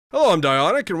Hello, I'm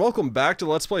Dieonik, and welcome back to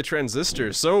Let's Play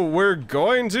Transistor. So, we're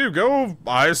going to go,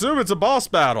 I assume it's a boss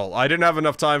battle. I didn't have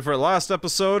enough time for it last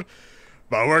episode,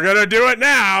 but we're gonna do it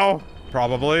now!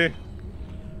 Probably.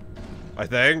 I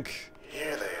think.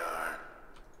 Here they are.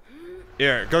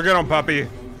 Here, go get 'em, puppy.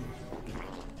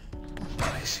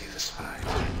 I see the Snipe.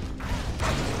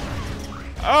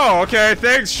 Oh, okay,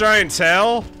 thanks, giant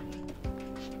tail.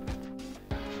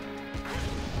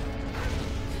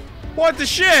 What the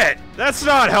shit? That's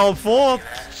not helpful.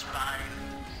 That's mine.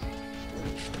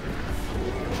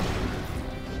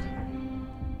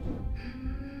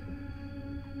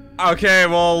 Okay,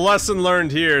 well, lesson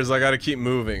learned here is I gotta keep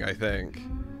moving, I think.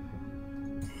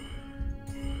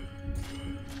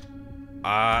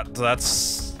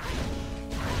 That's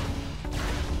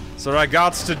what I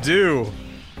gots to do.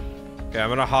 Okay, I'm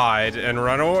gonna hide and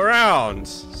run around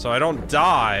so I don't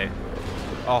die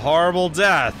a horrible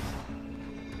death.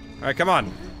 Alright, come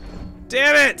on.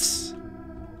 Damn it!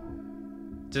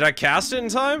 Did I cast it in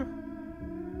time?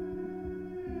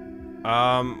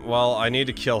 Well, I need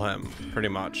to kill him, pretty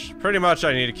much. Pretty much,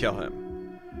 I need to kill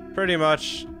him. Pretty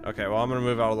much. Okay, well, I'm gonna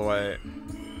move out of the way.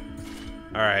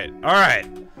 Alright, alright.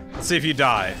 Let's see if you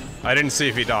die. I didn't see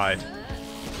if he died.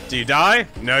 Do you die?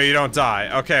 No, you don't die.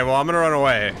 Okay, well, I'm gonna run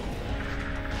away.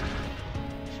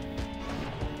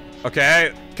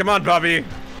 Okay, come on, puppy.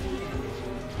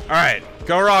 Alright,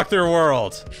 go rock their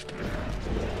world.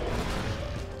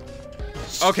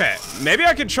 Okay, maybe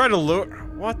I can try to lure—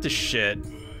 what the shit?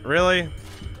 Really?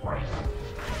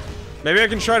 Maybe I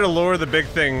can try to lure the big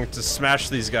thing to smash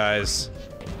these guys.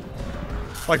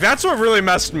 Like, that's what really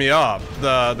messed me up.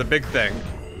 The big thing.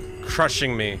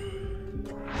 Crushing me.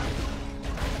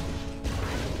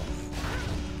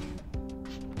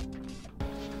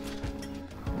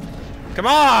 Come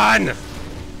on!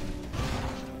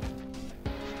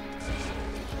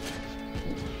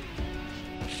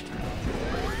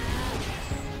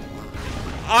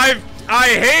 I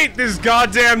hate this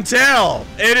goddamn tail.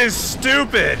 It is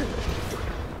stupid.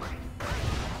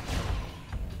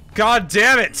 God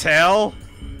damn it, tail.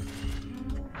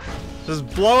 Just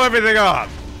blow everything up.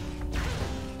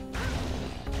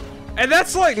 And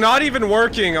that's like not even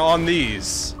working on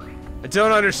these. I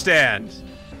don't understand.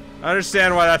 I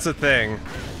understand why that's a thing.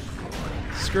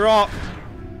 Screw up.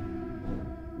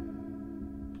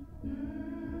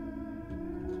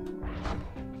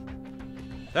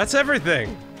 That's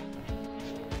everything.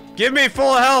 Give me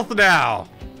full health now.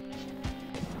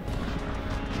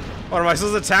 What, am I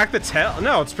supposed to attack the tail?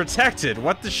 No, it's protected.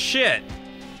 What the shit?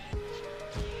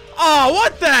 Oh,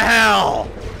 what the hell?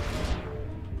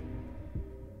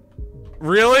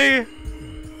 Really?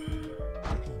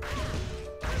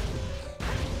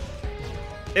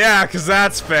 Yeah, 'cause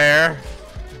that's fair.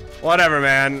 Whatever,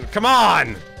 man. Come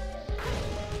on.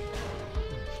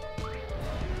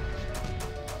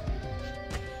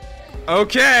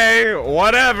 Okay,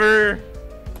 whatever.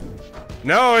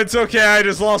 No, it's okay, I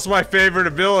just lost my favorite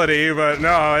ability, but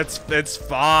no, it's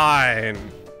fine.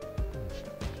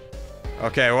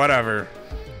 Okay, whatever.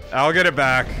 I'll get it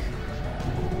back.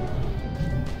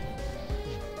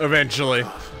 Eventually.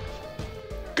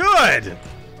 Good!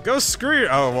 Go screw—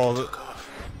 oh, well,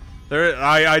 there—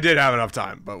 I did have enough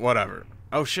time, but whatever.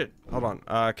 Oh shit, hold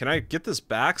on. Can I get this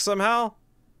back somehow?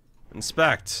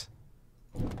 Inspect.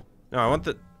 No, I want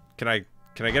the— Can I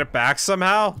get it back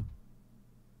somehow?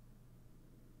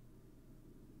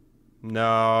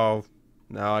 No.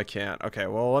 No, I can't. Okay,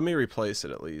 well, let me replace it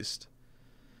at least.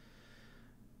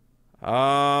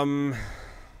 Okay,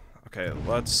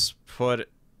 let's put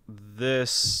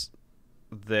this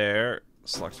there.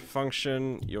 Select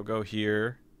function. You'll go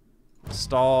here.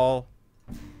 Install.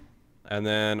 And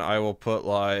then I will put,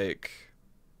 like—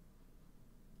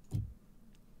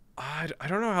 I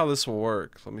don't know how this will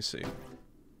work. Let me see.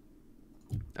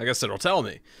 I guess it'll tell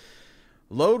me.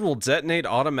 Load will detonate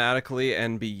automatically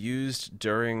and be used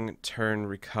during turn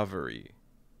recovery.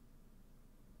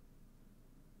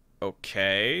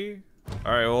 Okay.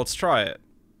 Alright, well, let's try it.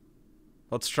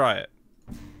 Let's try it.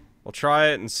 We'll try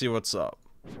it and see what's up.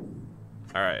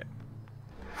 Alright.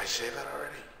 I say that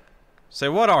already. Say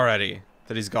what already?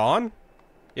 That he's gone?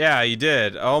 Yeah, you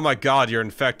did. Oh my god, you're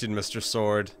infected, Mr.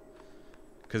 Sword.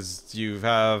 'Cause you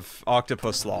have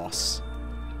octopus loss.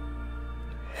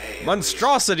 Hey,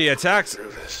 Monstrosity attacks—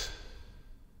 through this.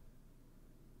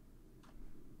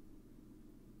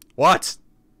 What?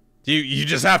 You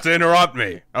just have to interrupt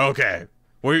me. Okay.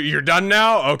 Well, you're done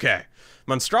now? Okay.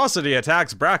 Monstrosity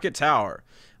attacks Bracket Tower.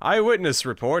 Eyewitness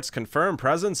reports confirm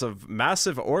presence of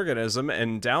massive organism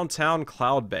in downtown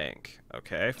Cloudbank.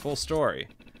 Okay, full story.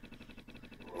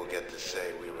 We'll get to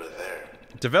say we were there.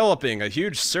 Developing, a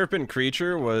huge serpent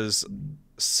creature was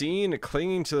seen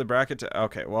clinging to the bracket to...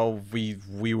 Okay, well,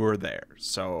 we were there.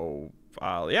 So,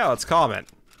 yeah, let's comment.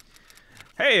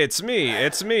 Hey, it's me.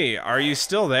 It's me. Are you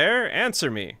still there? Answer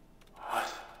me.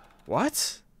 What?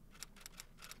 What?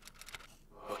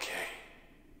 Okay.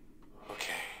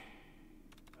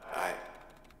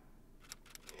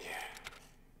 Yeah.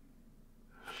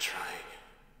 I'm trying.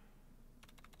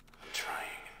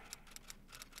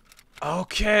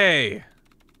 Okay.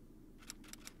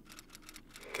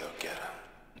 Go get him.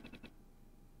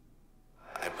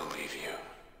 I believe you.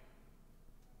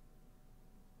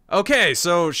 Okay,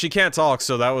 so she can't talk,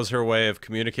 so that was her way of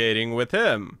communicating with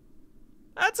him.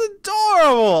 That's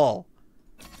adorable!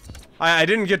 I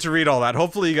didn't get to read all that.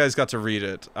 Hopefully you guys got to read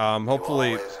it.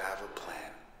 Hopefully... You always have a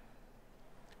plan.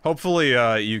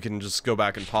 Hopefully, you can just go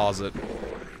back and pause it.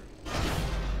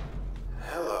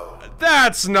 Hello.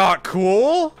 That's not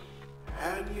cool!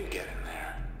 How did you get in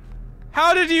there?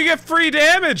 How did you get free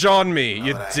damage on me,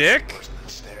 you But I dick? ain't worse than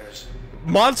stairs.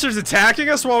 Monsters attacking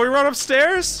us while we run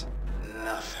upstairs?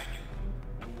 Nothing.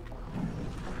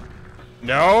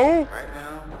 No? Right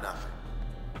now, nothing.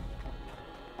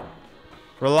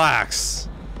 Relax.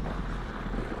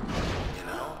 You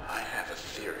know, I have a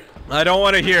theory. I don't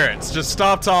want to hear it. Just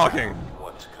stop talking.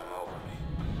 What's come over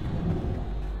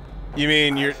me? You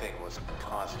mean I you're... think what's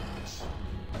causing this.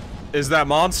 Is that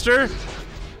monster?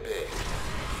 Big.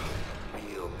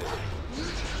 Real big.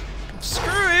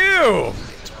 Screw you!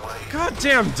 It's why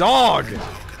Goddamn dog!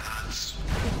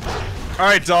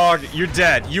 Alright, dog, you're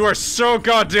dead. You are so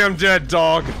goddamn dead,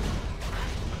 dog.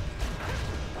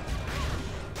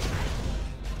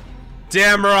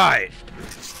 Damn right.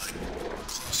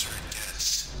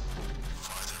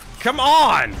 Come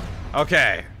on!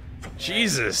 Okay.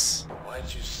 Jesus. Why'd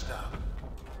you stop?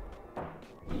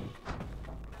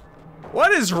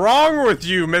 What is wrong with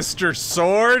you, Mr.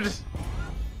 Sword?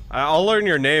 I'll learn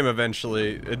your name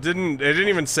eventually. It didn't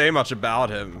even say much about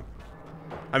him.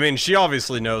 I mean, she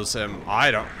obviously knows him.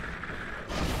 I don't.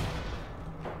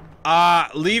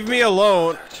 Leave me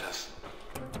alone.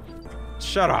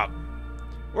 Shut up.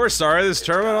 We're sorry, this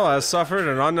terminal has suffered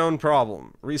an unknown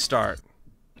problem. Restart.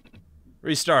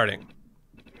 Restarting.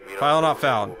 File not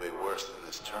found. Will be worse than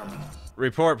this terminal.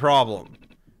 Report problem.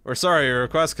 We're sorry, your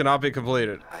request cannot be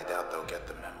completed. I doubt they'll get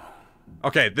the memo.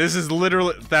 Okay, this is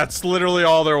literally, that's literally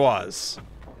all there was.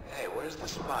 Hey, where's the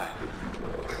spy?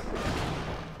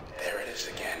 There it is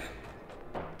again.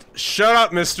 Shut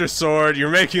up, Mr. Sword. You're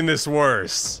making this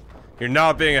worse. You're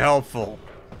not being helpful.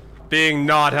 Being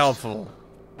not helpful.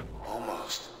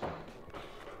 Almost.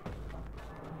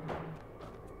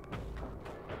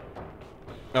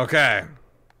 Okay.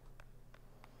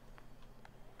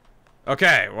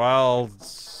 Okay, well,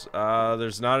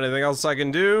 there's not anything else I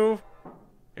can do.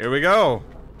 Here we go.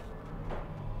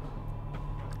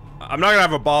 I'm not gonna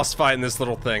have a boss fight in this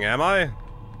little thing, am I?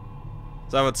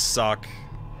 That would suck.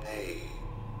 Hey,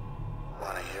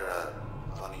 wanna hear a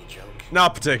funny joke?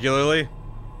 Not particularly.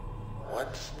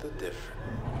 What's the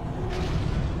difference?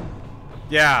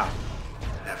 Yeah.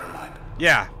 Never mind.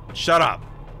 Yeah. Shut up.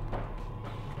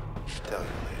 Tell you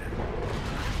later.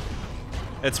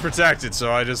 It's protected,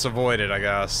 so I just avoid it, I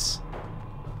guess.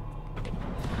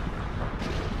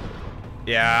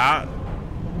 Yeah.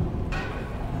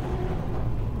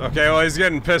 Okay, well, he's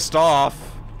getting pissed off.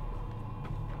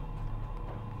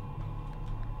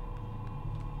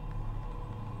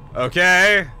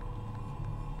 Okay.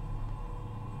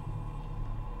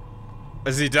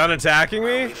 Is he done attacking Are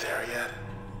me? we there yet?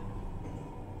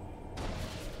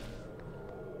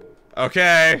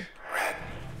 Okay. Red,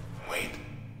 wait.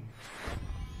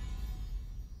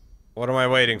 What am I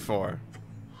waiting for?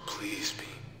 Please be.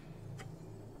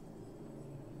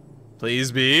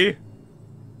 Please be?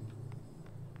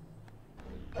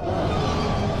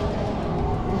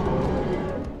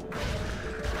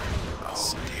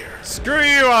 Oh dear. Screw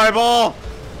you, eyeball!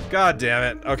 God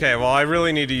damn it. Okay, well, I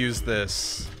really need to use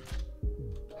this.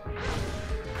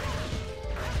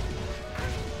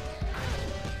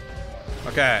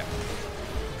 Okay.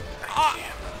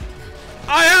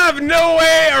 I have no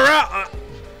way around.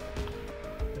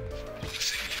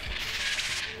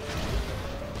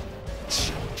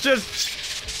 Just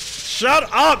shut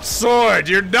up, sword.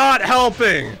 You're not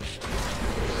helping.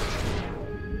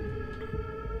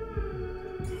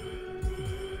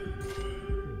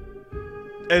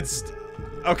 It's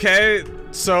okay.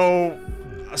 So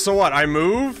what? I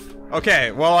move?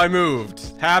 Okay. Well, I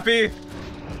moved. Happy?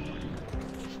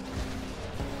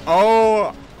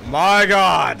 Oh my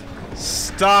God.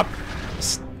 Stop.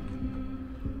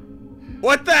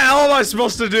 What the hell am I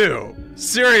supposed to do?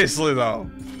 Seriously, though.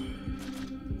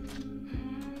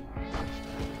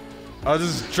 I'll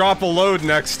just drop a load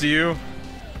next to you.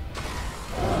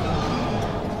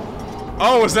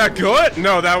 Oh, was that good?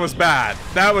 No, that was bad.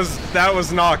 That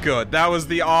was not good. That was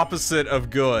the opposite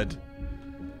of good.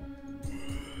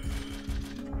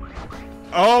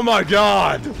 Oh my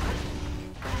god!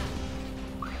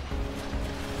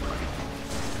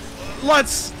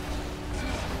 Let's...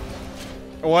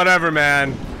 Whatever,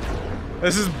 man.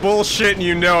 This is bullshit and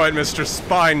you know it, Mr.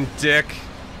 Spine Dick.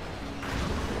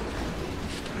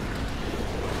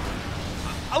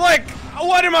 Like,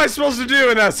 what am I supposed to do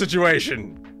in that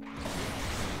situation?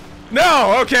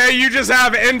 No, okay, you just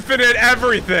have infinite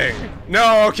everything.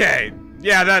 No, okay.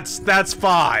 Yeah, that's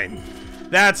fine.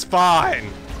 That's fine.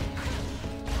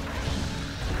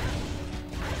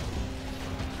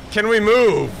 Can we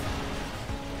move?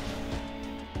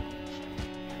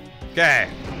 Okay.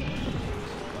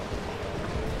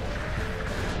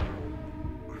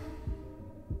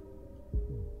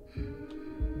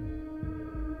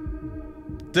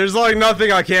 There's like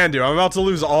nothing I can do. I'm about to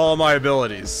lose all my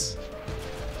abilities.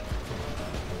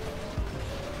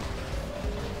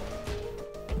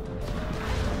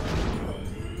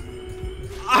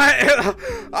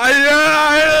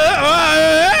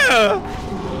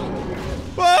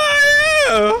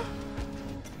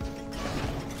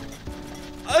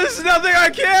 There's nothing I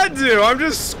can do. I'm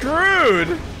just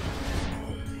screwed.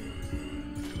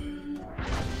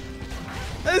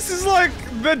 This is like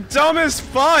the dumbest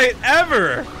fight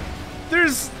ever.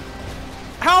 There's...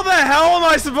 How the hell am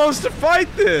I supposed to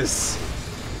fight this?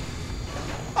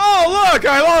 Oh, look,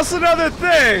 I lost another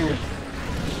thing.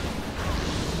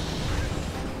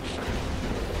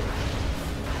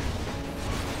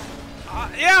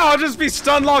 Yeah, I'll just be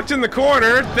stun locked in the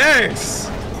corner. Thanks.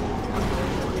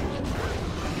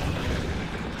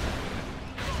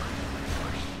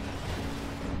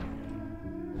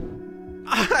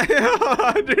 I don't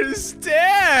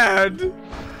understand.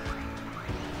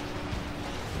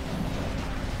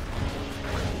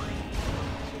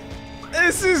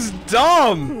 This is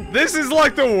dumb. This is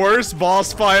like the worst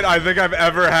boss fight I think I've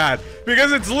ever had.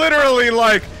 Because it's literally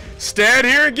like, stand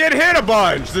here and get hit a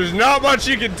bunch. There's not much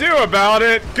you can do about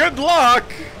it. Good luck.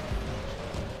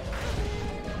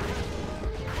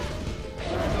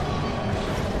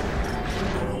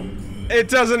 It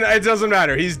doesn't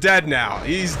matter. He's dead now.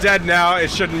 He's dead now. It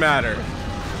shouldn't matter.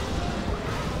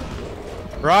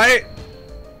 Right?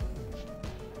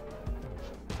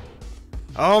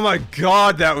 Oh my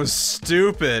god, that was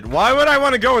stupid. Why would I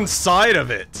want to go inside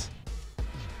of it?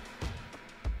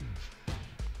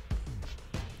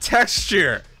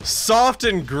 Texture. Soft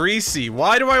and greasy.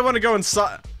 Why do I want to go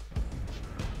inside?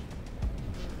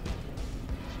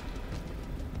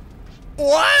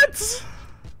 What?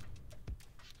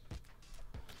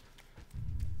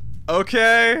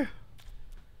 Okay.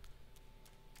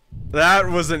 That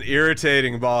was an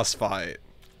irritating boss fight.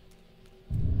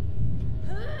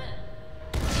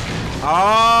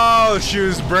 Oh, she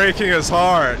was breaking his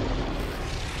heart.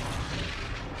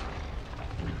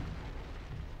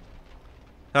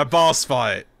 That boss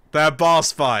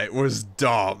fight was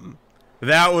dumb.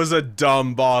 That was a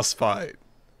dumb boss fight.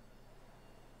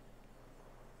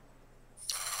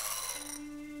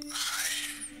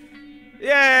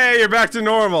 Yay, you're back to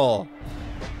normal.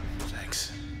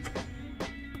 Thanks.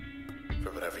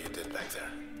 For whatever you did back there.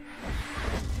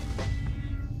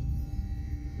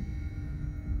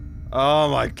 Oh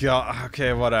my god.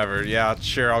 Okay, whatever. Yeah,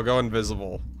 sure, I'll go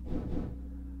invisible.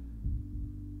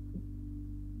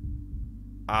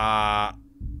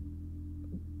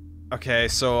 Okay,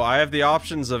 so I have the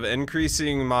options of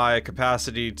increasing my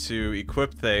capacity to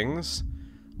equip things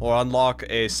or unlock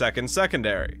a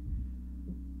secondary.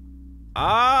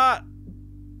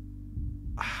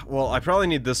 Well, I probably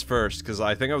need this first because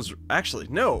I think I was actually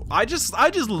no. I just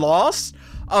lost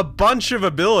a bunch of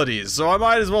abilities, so I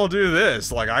might as well do this.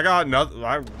 Like I got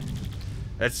nothing.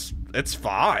 It's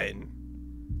fine.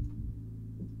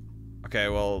 Okay,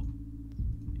 well,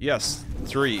 yes,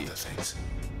 3.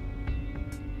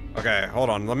 Okay, hold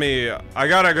on. Let me. I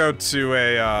gotta go to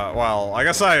a. Well, I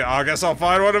guess I'll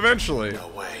find one eventually. No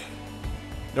way.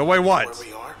 No way. What? Where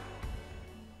we are?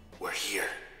 We're here.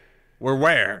 We're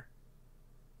where?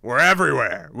 We're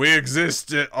everywhere. We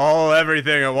exist at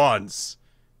everything at once.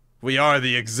 We are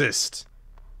the exist.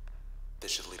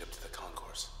 This should lead up to the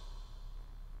concourse.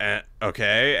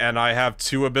 Okay, and I have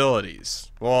 2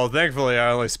 abilities. Well, thankfully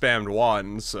I only spammed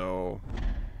 1, so...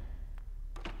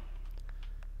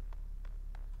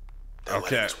 They'll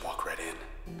Okay. let us walk right in.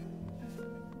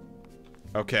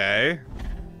 Okay.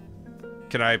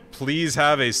 Can I please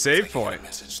have a save It's like you got point? a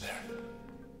message there.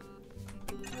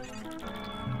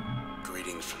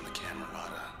 Greetings from the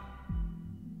Camerata.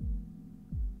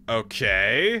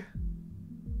 Okay.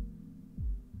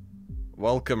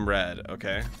 Welcome, Red.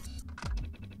 Okay.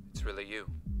 it's really you.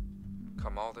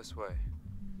 Come all this way.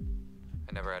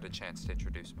 I never had a chance to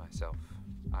introduce myself.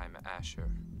 I'm Asher.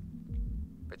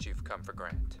 But you've come for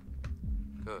Grant.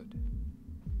 Good.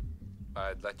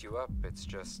 I'd let you up, it's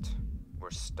just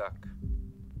we're stuck.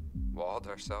 Walled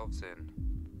ourselves in.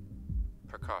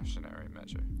 Precautionary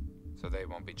measure. So they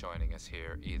won't be joining us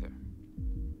here either.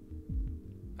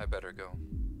 I better go.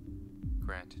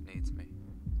 Grant needs me.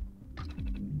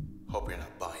 Hope you're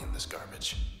not buying this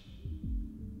garbage.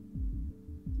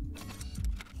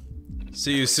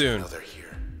 See you soon. I know they're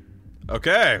here.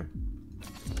 Okay.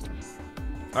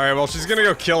 Alright, well, she's gonna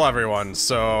go kill everyone,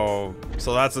 so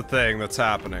that's the thing that's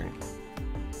happening.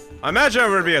 I imagine I'm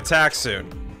gonna be attacked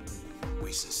soon.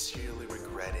 We sincerely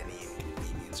regret any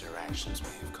inconvenience our actions may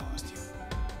have caused you.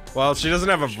 Well, she doesn't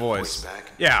have a Here's your voice.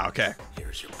 back. Yeah, okay.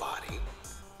 Here's your body.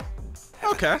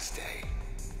 Have Okay. a nice day.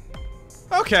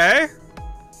 Okay.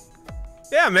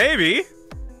 Yeah, maybe.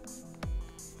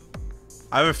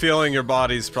 I have a feeling your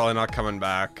body's probably not coming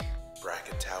back.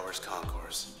 Bracket Towers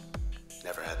Concourse.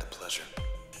 Never had the pleasure.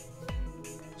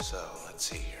 So, let's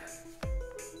see here.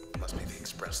 Must be the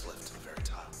express lift to the very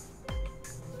top.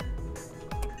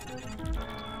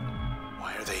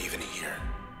 Why are they even here?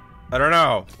 I don't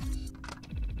know.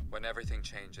 When everything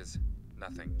changes,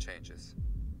 nothing changes.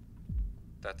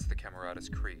 That's the Camerata's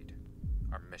creed,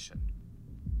 our mission.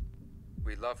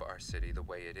 We love our city the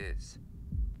way it is.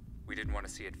 We didn't want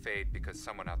to see it fade because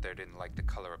someone out there didn't like the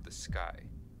color of the sky.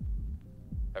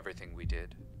 Everything we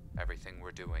did, everything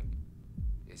we're doing,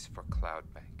 is for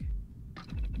Cloudbank.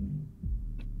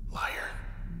 Liar.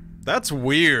 That's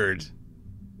weird.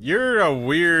 You're a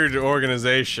weird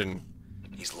organization.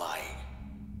 He's lying.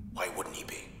 Why wouldn't he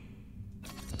be?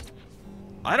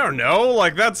 I don't know,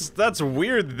 like that's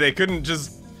weird that they couldn't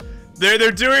just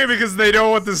they're doing it because they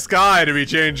don't want the sky to be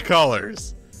changed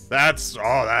colors. That's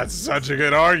such a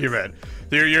good argument.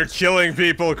 You're killing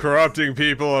people, corrupting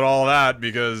people and all that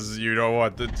because you don't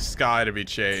want the sky to be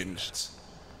changed.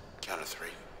 Count of 3.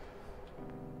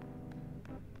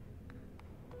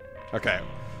 Okay.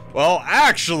 Well,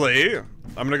 actually, I'm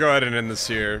gonna go ahead and end this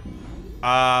here.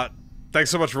 Thanks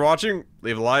so much for watching.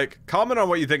 Leave a like, comment on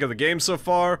what you think of the game so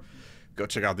far. Go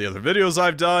check out the other videos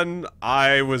I've done.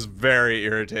 I was very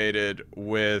irritated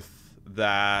with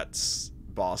that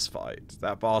boss fight.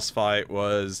 That boss fight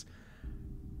was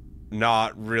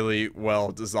not really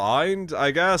well designed,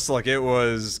 I guess. Like, it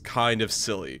was kind of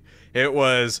silly. It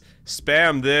was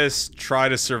spam this, try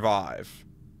to survive,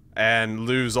 and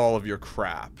lose all of your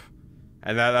crap.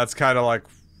 And that's kind of like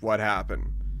what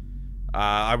happened.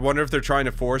 I wonder if they're trying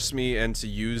to force me into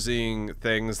using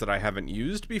things that I haven't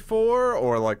used before,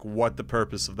 or like what the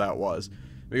purpose of that was.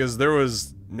 Because there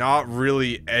was not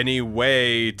really any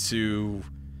way to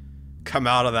come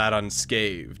out of that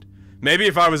unscathed. Maybe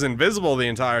if I was invisible the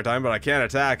entire time, but I can't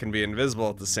attack and be invisible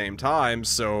at the same time,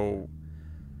 so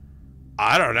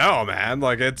I don't know, man.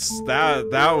 Like, it's that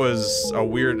was a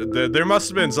weird, there must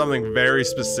have been something very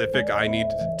specific I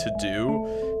needed to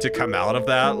do to come out of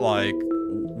that, like,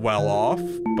 well off,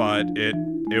 but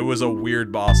it was a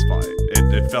weird boss fight.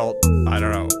 It felt, I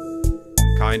don't know,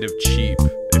 kind of cheap.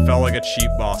 It felt like a cheap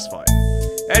boss fight.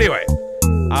 Anyway,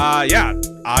 yeah,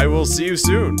 I will see you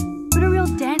soon. Put a real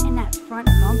dent in that front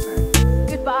bumper.